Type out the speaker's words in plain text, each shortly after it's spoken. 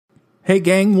Hey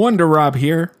gang, Wonder Rob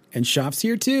here. And Shop's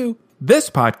here too. This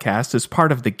podcast is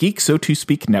part of the Geek So To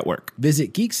Speak network.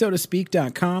 Visit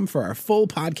geeksotospeak.com for our full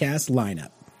podcast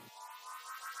lineup.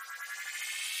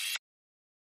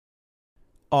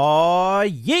 Aw,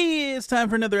 yeah, it's time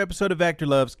for another episode of Actor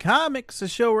Loves Comics, a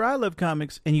show where I love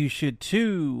comics, and you should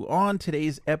too. On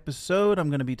today's episode, I'm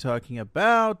going to be talking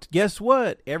about, guess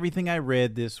what, everything I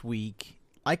read this week,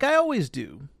 like I always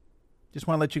do. Just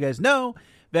want to let you guys know,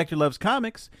 Vector Loves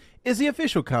Comics is the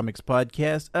official comics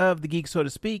podcast of the Geek So To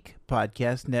Speak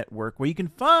podcast network, where you can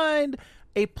find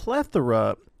a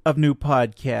plethora of new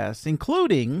podcasts,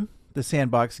 including The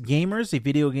Sandbox Gamers, a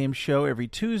video game show every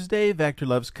Tuesday, Vector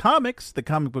Loves Comics, the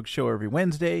comic book show every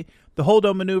Wednesday, The Hold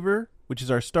On Maneuver, which is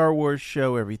our Star Wars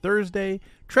show every Thursday,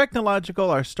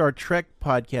 Technological, our Star Trek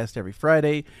podcast every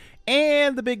Friday,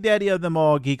 and the big daddy of them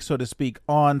all, Geek So To Speak,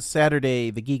 on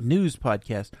Saturday, the Geek News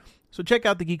podcast. So check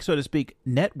out the Geek So To Speak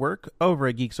network over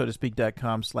at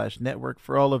geeksotospeak.com/network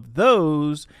for all of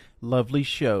those lovely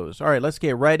shows. All right, let's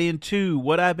get right into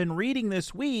what I've been reading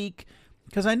this week,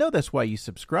 because I know that's why you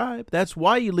subscribe. That's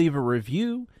why you leave a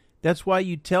review. That's why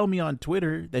you tell me on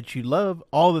Twitter that you love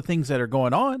all the things that are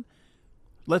going on.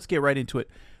 Let's get right into it.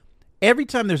 Every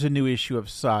time there's a new issue of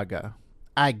Saga,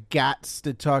 I gots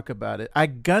to talk about it. I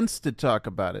guns to talk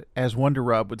about it, as Wonder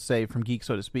Rob would say from Geek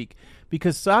So To Speak,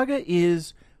 because Saga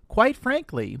is, quite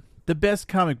frankly, the best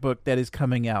comic book that is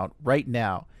coming out right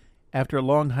now. After a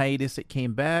long hiatus, it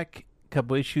came back a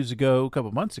couple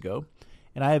months ago,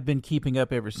 and I have been keeping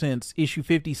up ever since. Issue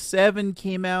 57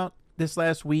 came out this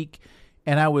last week,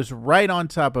 and I was right on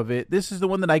top of it. This is the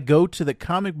one that I go to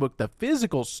the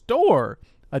physical store,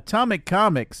 Atomic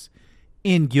Comics,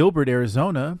 in Gilbert,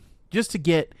 Arizona, just to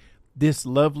get this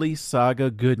lovely Saga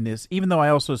goodness. Even though I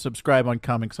also subscribe on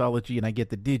Comixology and I get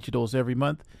the digitals every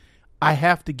month, I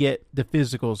have to get the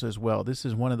physicals as well. This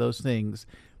is one of those things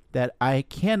that I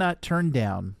cannot turn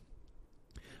down.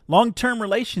 Long-term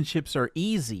relationships are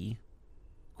easy.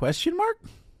 Question mark?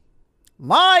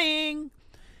 Lying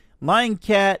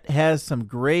Cat has some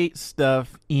great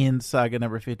stuff in Saga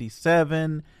number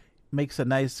 57. Makes a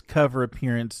nice cover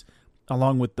appearance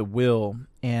along with the Will.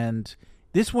 And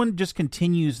this one just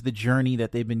continues the journey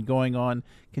that they've been going on,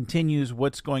 continues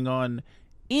what's going on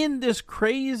in this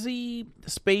crazy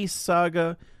space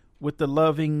saga with the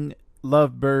loving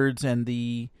lovebirds and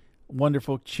the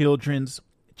wonderful children's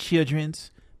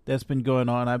that's been going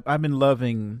on. I've been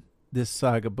loving this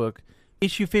Saga book.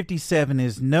 Issue 57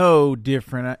 is no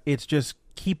different. It's just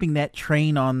keeping that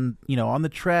train on the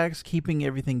tracks, keeping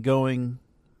everything going.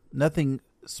 Nothing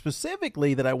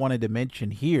specifically that I wanted to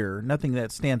mention here. Nothing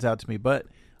that stands out to me, but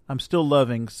I'm still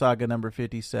loving Saga number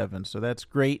 57. So that's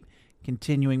great.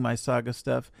 Continuing my Saga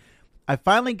stuff. I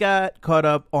finally got caught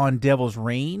up on Devil's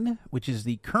Reign, which is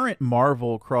the current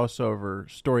Marvel crossover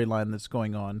storyline that's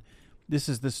going on. This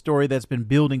is the story that's been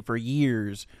building for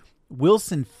years.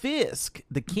 Wilson Fisk,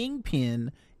 the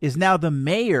Kingpin, is now the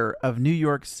mayor of New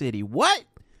York City. What?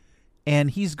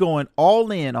 And he's going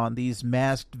all in on these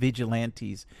masked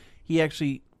vigilantes. He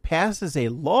actually passes a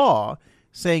law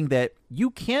saying that you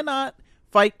cannot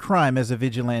fight crime as a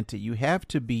vigilante. You have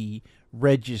to be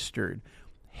registered.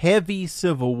 Heavy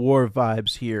Civil War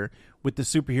vibes here with the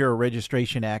Superhero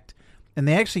Registration Act, and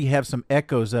they actually have some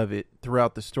echoes of it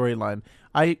throughout the storyline.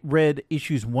 I read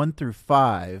issues 1 through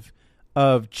 5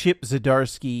 of Chip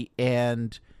Zdarsky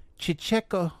and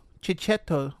Chichetto.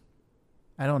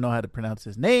 I don't know how to pronounce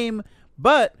his name,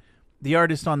 but the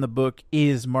artist on the book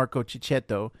is Marco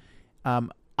Checchetto.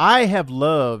 I have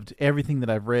loved everything that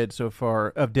I've read so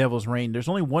far of Devil's Reign. There's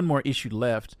only one more issue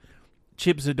left.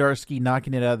 Chip Zdarsky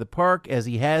knocking it out of the park, as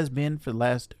he has been for the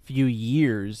last few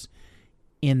years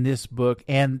in this book.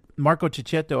 And Marco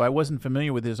Checchetto, I wasn't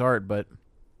familiar with his art, but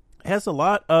has a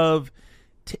lot of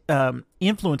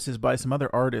influences by some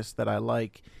other artists that I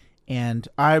like. And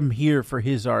I'm here for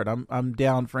his art. I'm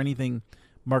down for anything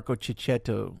Marco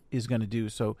Checchetto is going to do.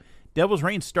 So Devil's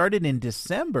Reign started in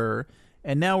December,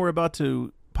 and now we're about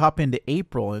to pop into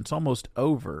April, and it's almost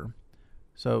over.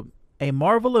 So a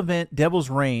Marvel event, Devil's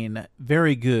Reign,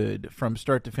 very good from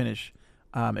start to finish,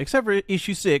 except for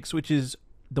issue 6, which is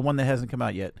the one that hasn't come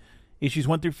out yet. Issues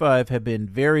 1 through 5 have been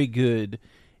very good,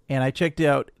 and I checked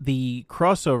out the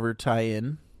crossover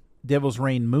tie-in, Devil's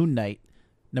Reign Moon Knight,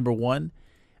 number 1.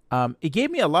 It gave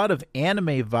me a lot of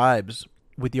anime vibes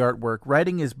with the artwork.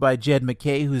 Writing is by Jed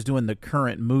MacKay, who's doing the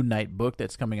current Moon Knight book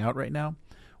that's coming out right now,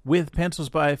 with pencils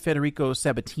by Federico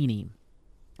Sabatini.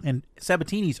 And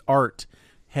Sabatini's art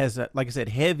has, like I said,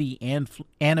 heavy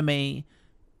anime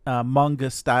manga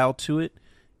style to it,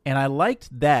 and I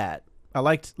liked that.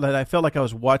 I felt like I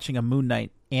was watching a Moon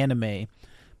Knight anime,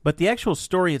 But the actual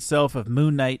story itself of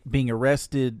Moon Knight being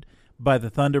arrested by the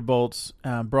Thunderbolts,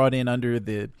 brought in under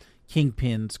the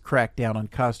Kingpin's crackdown on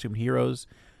costume heroes,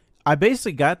 I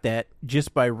basically got that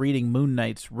just by reading Moon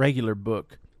Knight's regular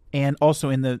book. And also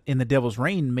in the Devil's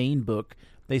Reign main book,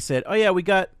 they said, oh yeah, we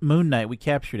got Moon Knight, we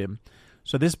captured him.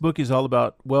 So this book is all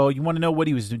about, well, you want to know what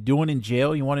he was doing in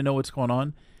jail? You want to know what's going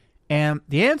on? And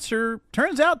the answer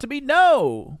turns out to be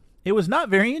no. It was not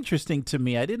very interesting to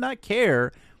me. I did not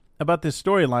care about this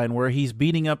storyline where he's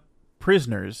beating up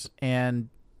prisoners and,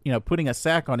 putting a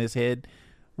sack on his head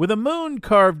with a moon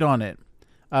carved on it.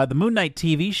 The Moon Knight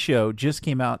TV show just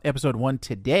came out, episode 1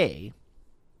 today.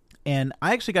 And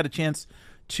I actually got a chance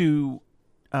to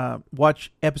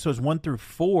watch episodes 1 through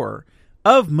 4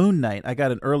 of Moon Knight. I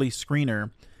got an early screener.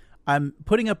 I'm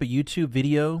putting up a YouTube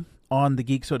video on the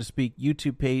Geek So to Speak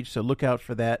YouTube page, so look out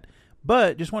for that.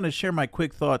 But just want to share my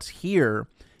quick thoughts here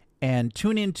and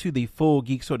tune into the full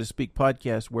Geek So to Speak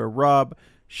podcast where Rob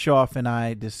Schaff and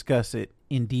I discuss it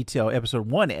in detail, episode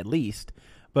 1 at least.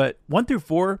 But 1 through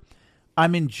 4,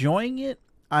 I'm enjoying it.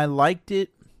 I liked it.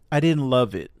 I didn't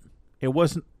love it. It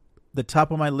wasn't the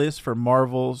top of my list for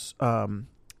Marvel's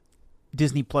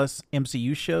Disney Plus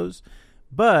MCU shows,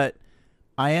 but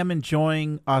I am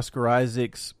enjoying Oscar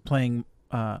Isaac's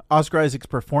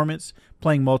performance,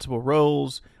 playing multiple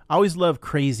roles. I always love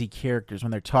crazy characters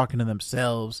when they're talking to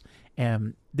themselves,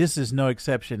 and this is no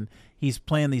exception. He's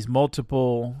playing these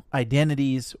multiple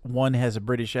identities. One has a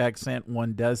British accent,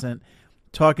 one doesn't,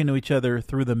 talking to each other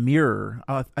through the mirror.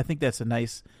 I think that's a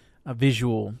nice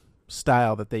visual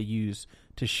style that they use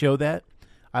to show that.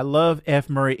 I love F.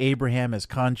 Murray Abraham as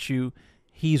Khonshu.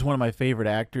 He's one of my favorite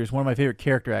actors, one of my favorite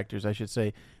character actors, I should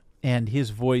say. And his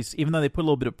voice, even though they put a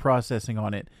little bit of processing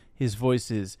on it, his voice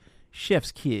is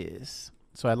chef's kiss.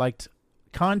 So I liked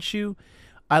Khonshu.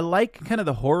 I like kind of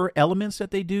the horror elements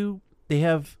that they do. They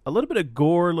have a little bit of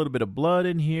gore, a little bit of blood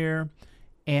in here,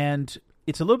 and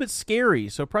it's a little bit scary,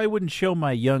 so I probably wouldn't show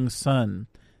my young son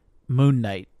Moon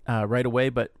Knight right away,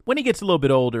 but when he gets a little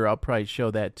bit older, I'll probably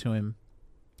show that to him.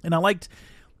 And I liked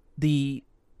the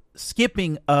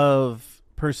skipping of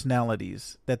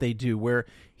personalities that they do, where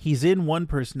he's in one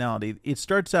personality. It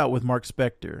starts out with Mark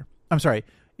Spector. I'm sorry,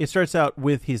 it starts out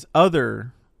with his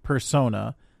other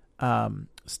persona,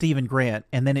 Stephen Grant,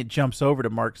 and then it jumps over to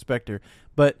Mark Spector.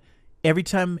 But every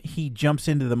time he jumps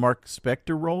into the Mark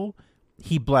Spector role,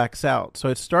 he blacks out. So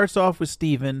it starts off with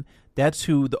Steven. That's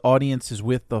who the audience is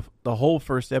with the whole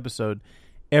first episode.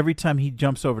 Every time he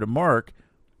jumps over to Mark,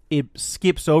 it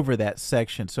skips over that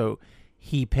section. So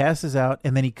he passes out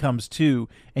and then he comes to,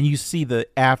 and you see the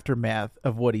aftermath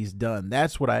of what he's done.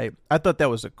 That's what I thought that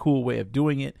was a cool way of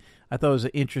doing it. I thought it was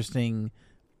an interesting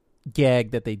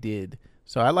gag that they did.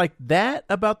 So I like that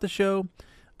about the show.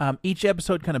 Each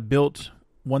episode kind of built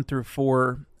 1 through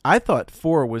 4. I thought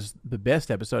 4 was the best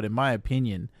episode, in my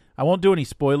opinion. I won't do any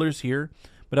spoilers here,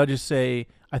 but I'll just say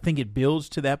I think it builds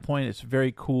to that point. It's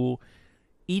very cool.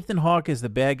 Ethan Hawke as the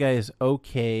bad guy is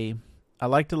okay. I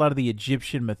liked a lot of the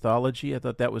Egyptian mythology. I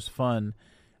thought that was fun.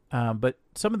 But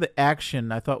some of the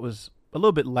action I thought was a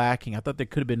little bit lacking. I thought there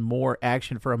could have been more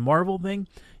action for a Marvel thing.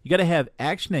 You got to have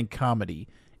action and comedy.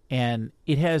 And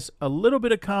it has a little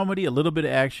bit of comedy, a little bit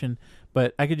of action,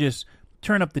 but I could just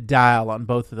turn up the dial on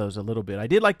both of those a little bit. I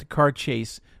did like the car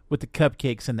chase with the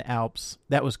cupcakes in the Alps.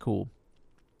 That was cool.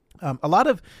 A lot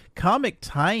of comic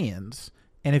tie-ins,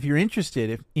 and if you're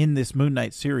interested in this Moon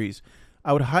Knight series,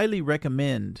 I would highly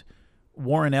recommend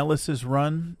Warren Ellis's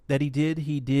run that he did.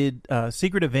 He did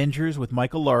Secret Avengers with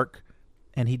Michael Lark,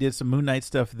 and he did some Moon Knight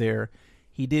stuff there.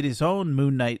 He did his own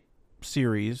Moon Knight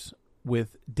series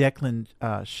with Declan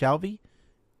Shalvey,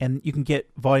 and you can get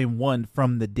Volume 1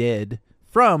 from the Dead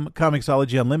from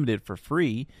Comixology Unlimited for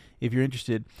free if you're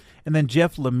interested. And then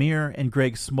Jeff Lemire and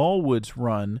Greg Smallwood's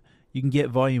run, you can get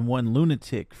Volume 1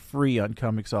 Lunatic free on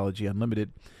Comixology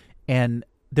Unlimited. And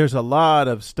there's a lot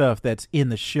of stuff that's in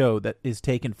the show that is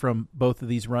taken from both of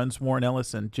these runs, Warren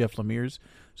Ellis and Jeff Lemire's.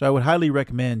 So I would highly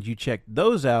recommend you check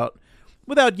those out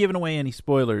without giving away any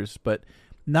spoilers, but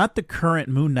not the current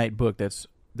Moon Knight book that's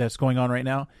going on right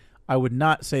now. I would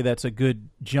not say that's a good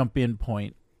jump-in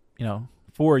point,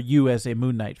 for you as a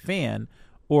Moon Knight fan,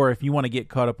 or if you want to get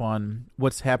caught up on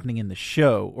what's happening in the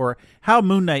show or how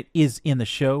Moon Knight is in the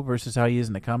show versus how he is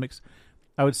in the comics.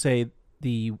 I would say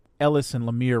the Ellis and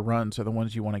Lemire runs are the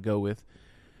ones you want to go with.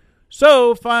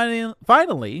 So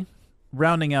finally,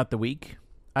 rounding out the week,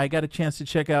 I got a chance to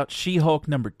check out She-Hulk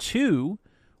 #2,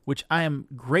 which I am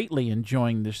greatly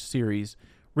enjoying this series,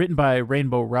 written by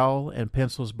Rainbow Rowell and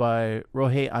pencils by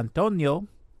Jorge Antonio.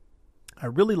 I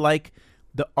really like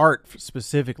the art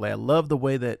specifically. I love the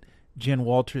way that Jen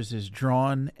Walters is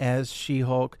drawn as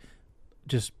She-Hulk.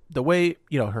 just the way,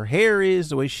 her hair is,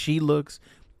 the way she looks.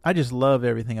 I just love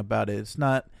everything about it. It's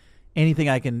not anything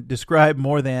I can describe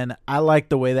more than I like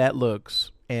the way that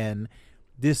looks. And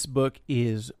this book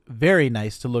is very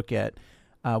nice to look at.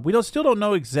 We still don't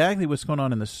know exactly what's going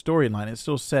on in the storyline. It's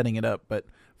still setting it up, but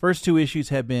first 2 issues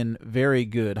have been very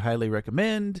good. Highly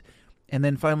recommend. And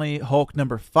then finally, Hulk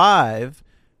number 5,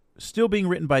 still being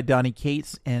written by Donny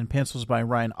Cates and pencils by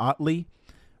Ryan Ottley.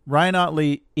 Ryan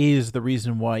Ottley is the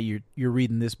reason why you're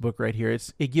reading this book right here.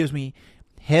 It gives me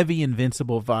heavy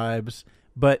Invincible vibes,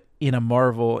 but in a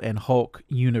Marvel and Hulk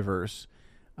universe.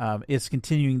 It's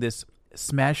continuing this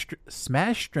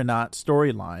Smashtronaut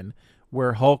storyline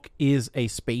where Hulk is a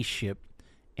spaceship,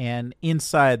 and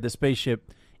inside the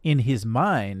spaceship, in his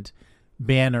mind,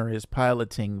 Banner is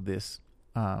piloting this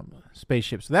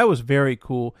spaceship. So that was very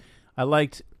cool. I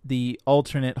liked the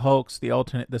alternate Hulks,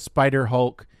 the Spider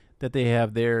Hulk that they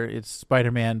have there. It's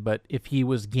Spider-Man, but if he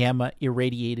was gamma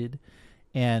irradiated,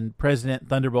 and President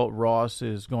Thunderbolt Ross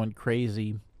is going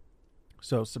crazy.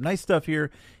 So some nice stuff here.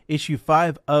 Issue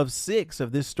 5 of 6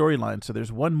 of this storyline. So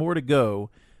there's one more to go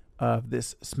of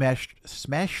this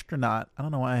Smashtronaut. I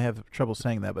don't know why I have trouble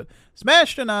saying that, but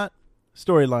Smashtronaut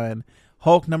storyline.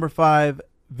 Hulk number 5,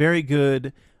 very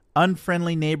good.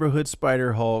 Unfriendly neighborhood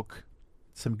Spider Hulk.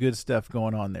 Some good stuff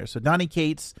going on there. So Donny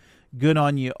Cates, good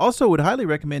on you. Also would highly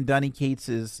recommend Donny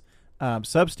Cates'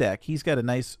 Substack. He's got a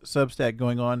nice Substack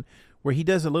going on where he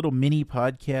does a little mini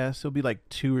podcast. It'll be like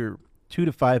 2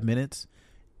 to 5 minutes,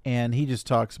 and he just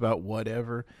talks about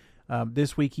whatever.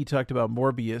 This week he talked about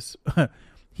Morbius.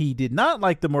 He did not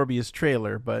like the Morbius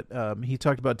trailer, but he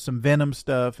talked about some Venom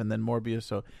stuff and then Morbius.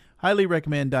 So highly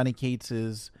recommend Donny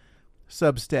Cates'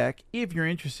 Substack if you're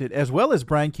interested, as well as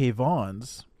Brian K.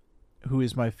 Vaughan's, who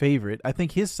is my favorite. I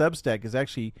think his Substack is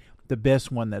actually the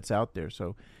best one that's out there.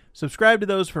 So subscribe to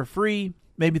those for free.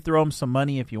 Maybe throw them some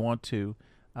money if you want to.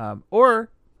 Or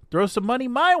throw some money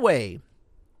my way.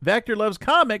 Vactor Loves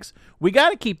Comics. We got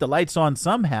to keep the lights on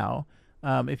somehow.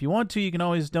 If you want to, you can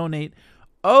always donate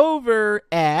over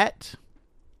at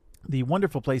the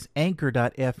wonderful place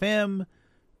Anchor.fm.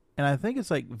 And I think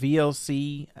it's like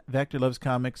VLC, Vactor Loves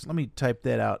Comics. Let me type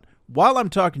that out while I'm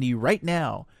talking to you right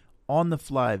now on the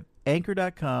fly.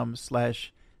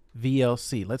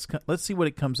 Anchor.com/VLC. Let's see what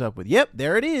it comes up with. Yep,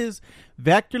 there it is.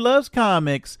 Vactor Loves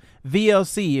Comics,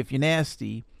 VLC if you're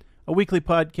nasty. A weekly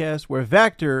podcast where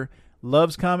Vactor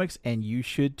loves comics and you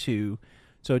should too.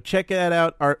 So check that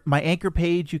out. My Anchor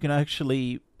page, you can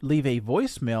actually leave a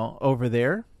voicemail over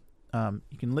there.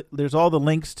 There's all the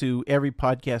links to every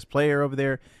podcast player over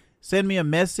there. Send me a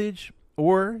message,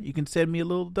 or you can send me a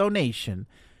little donation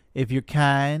if you're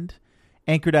kind.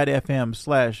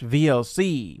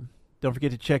 Anchor.fm/VLC. Don't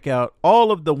forget to check out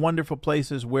all of the wonderful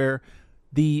places where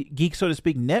the Geek So to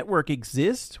Speak network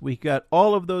exists. We've got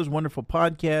all of those wonderful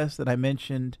podcasts that I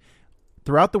mentioned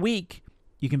throughout the week.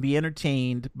 You can be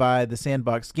entertained by the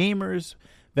Sandbox Gamers,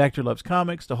 Vactor Loves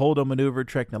Comics, The Holdo Maneuver,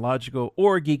 Technological,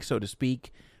 or Geek So to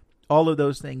Speak. All of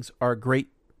those things are great.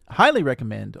 Highly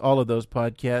recommend all of those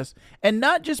podcasts. And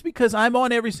not just because I'm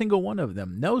on every single one of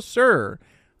them. No, sir.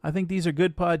 I think these are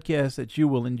good podcasts that you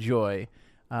will enjoy.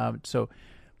 So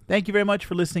thank you very much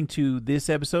for listening to this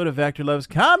episode of Vactor Loves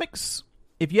Comics.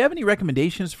 If you have any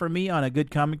recommendations for me on a good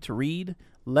comic to read,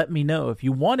 let me know. If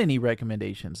you want any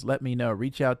recommendations, let me know.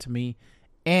 Reach out to me,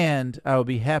 and I will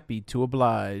be happy to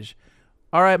oblige.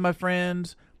 All right, my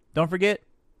friends, don't forget,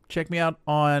 check me out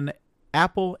on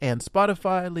Apple and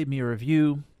Spotify. Leave me a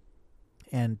review,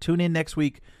 and tune in next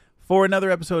week for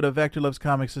another episode of Vactor Loves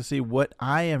Comics to see what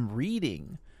I am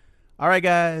reading. All right,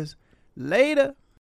 guys, later.